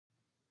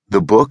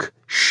The book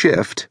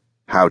Shift: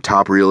 How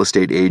Top Real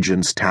Estate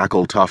Agents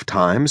Tackle Tough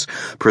Times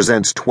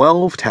presents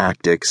 12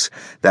 tactics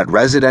that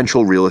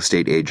residential real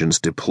estate agents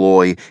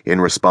deploy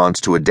in response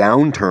to a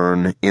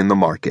downturn in the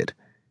market.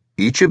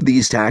 Each of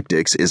these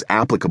tactics is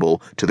applicable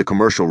to the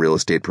commercial real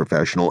estate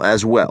professional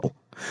as well.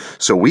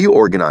 So we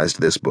organized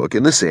this book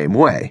in the same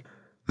way.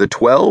 The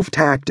 12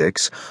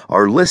 tactics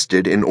are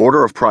listed in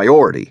order of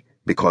priority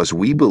because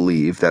we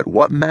believe that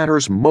what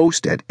matters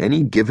most at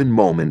any given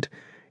moment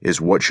is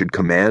what should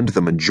command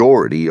the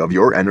majority of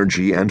your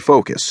energy and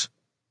focus.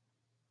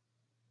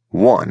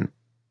 1.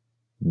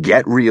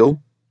 Get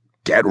real,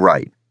 get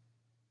right.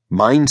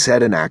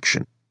 Mindset and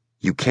action.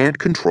 You can't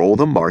control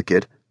the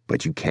market,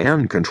 but you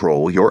can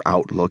control your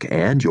outlook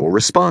and your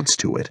response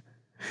to it.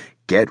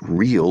 Get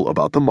real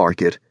about the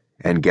market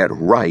and get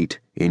right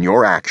in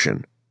your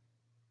action.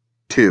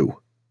 2.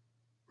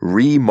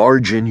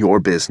 Remargin your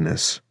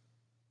business.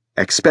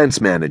 Expense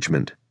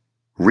management.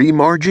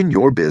 Remargin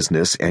your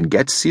business and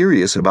get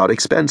serious about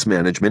expense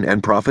management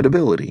and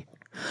profitability.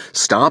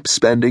 Stop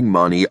spending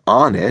money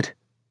on it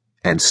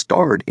and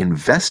start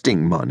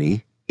investing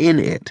money in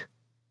it.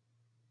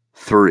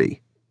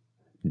 3.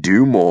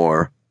 Do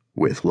more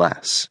with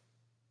less.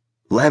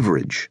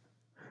 Leverage.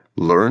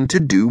 Learn to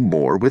do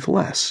more with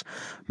less.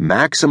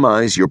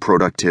 Maximize your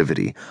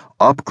productivity,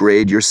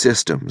 upgrade your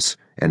systems,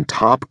 and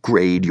top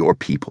grade your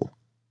people.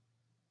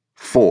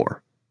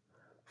 4.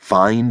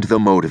 Find the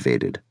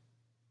motivated.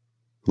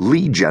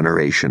 Lead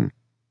generation.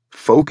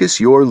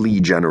 Focus your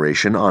lead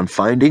generation on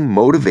finding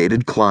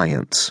motivated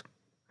clients.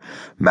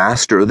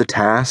 Master the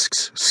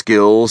tasks,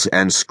 skills,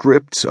 and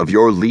scripts of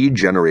your lead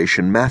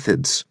generation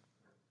methods.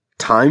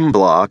 Time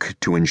block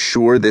to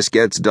ensure this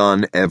gets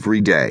done every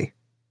day.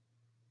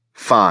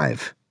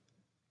 5.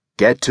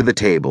 Get to the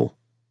table.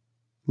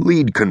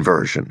 Lead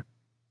conversion.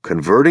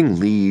 Converting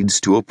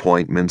leads to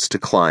appointments to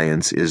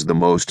clients is the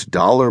most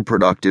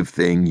dollar-productive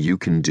thing you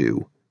can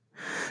do.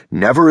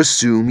 Never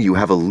assume you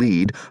have a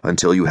lead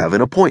until you have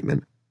an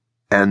appointment,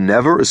 and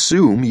never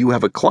assume you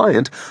have a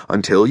client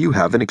until you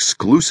have an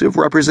exclusive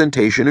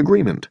representation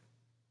agreement.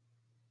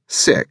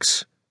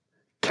 6.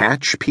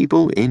 Catch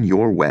people in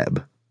your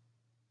web.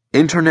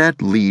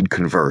 Internet lead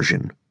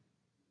conversion.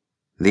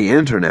 The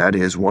internet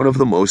is one of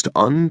the most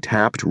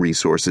untapped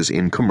resources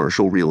in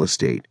commercial real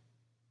estate.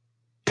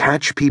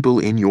 Catch people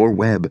in your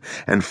web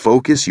and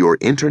focus your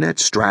internet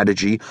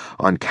strategy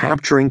on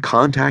capturing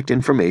contact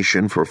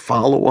information for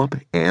follow-up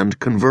and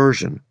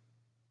conversion.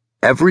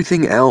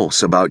 Everything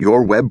else about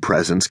your web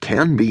presence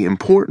can be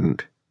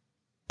important,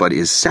 but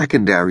is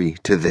secondary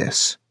to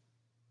this.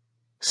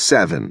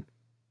 7.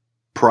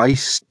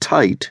 Price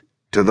tight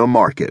to the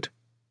market.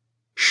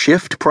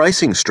 Shift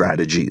pricing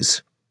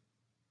strategies.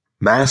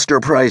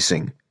 Master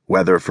pricing,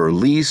 whether for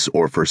lease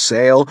or for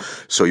sale,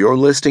 so your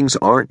listings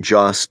aren't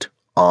just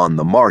on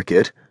the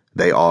market,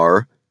 they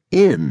are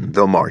in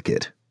the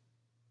market.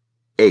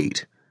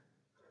 8.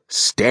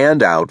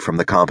 Stand out from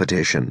the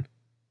competition.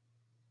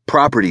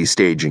 Property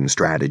staging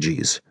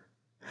strategies.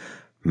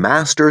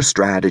 Master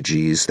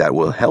strategies that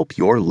will help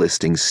your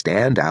listing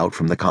stand out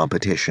from the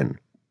competition.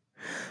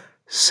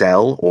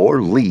 Sell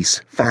or lease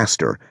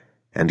faster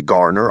and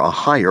garner a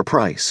higher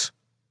price.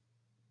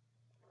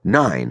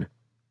 9.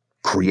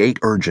 Create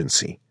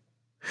urgency.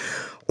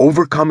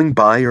 Overcoming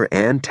buyer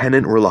and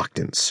tenant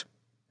reluctance.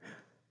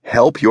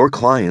 Help your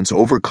clients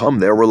overcome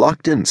their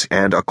reluctance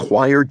and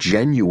acquire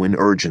genuine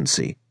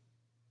urgency.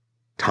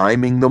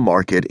 Timing the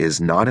market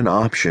is not an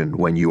option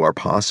when you are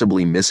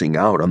possibly missing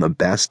out on the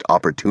best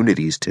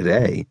opportunities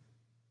today.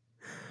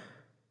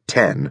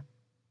 10.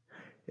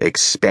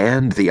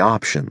 Expand the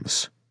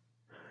options.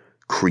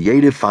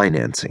 Creative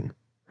financing.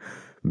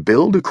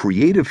 Build a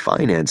creative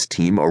finance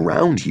team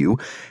around you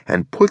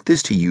and put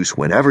this to use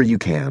whenever you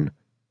can.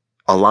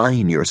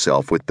 Align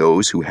yourself with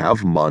those who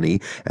have money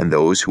and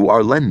those who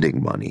are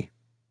lending money.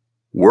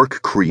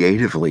 Work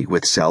creatively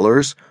with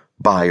sellers,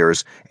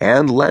 buyers,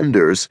 and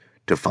lenders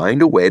to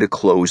find a way to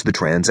close the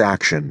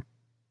transaction.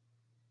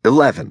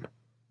 11.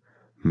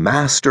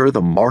 Master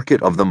the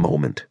market of the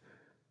moment.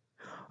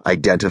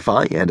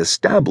 Identify and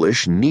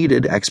establish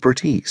needed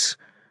expertise.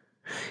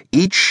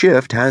 Each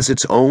shift has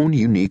its own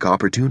unique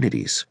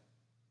opportunities.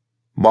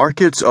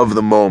 Markets of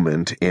the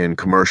moment in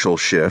commercial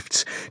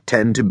shifts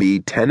tend to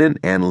be tenant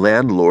and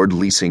landlord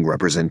leasing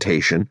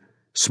representation,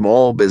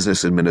 small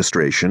business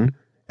administration,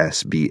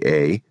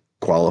 SBA,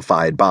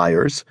 qualified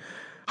buyers,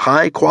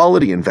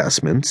 high-quality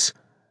investments,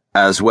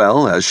 as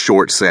well as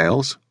short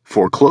sales,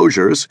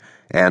 foreclosures,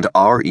 and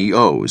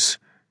REOs,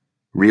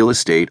 real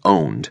estate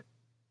owned.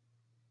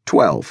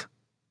 12.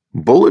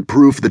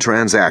 Bulletproof the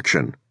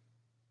transaction.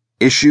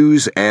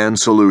 Issues and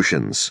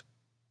solutions.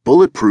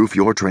 Bulletproof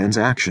your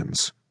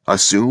transactions.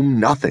 Assume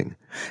nothing.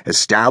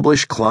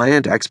 Establish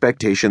client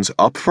expectations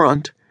up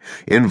front.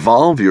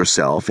 Involve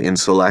yourself in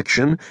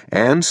selection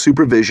and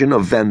supervision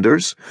of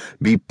vendors.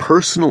 Be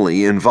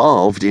personally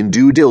involved in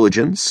due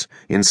diligence,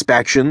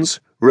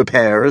 inspections,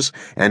 repairs,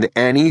 and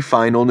any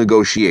final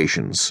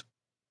negotiations.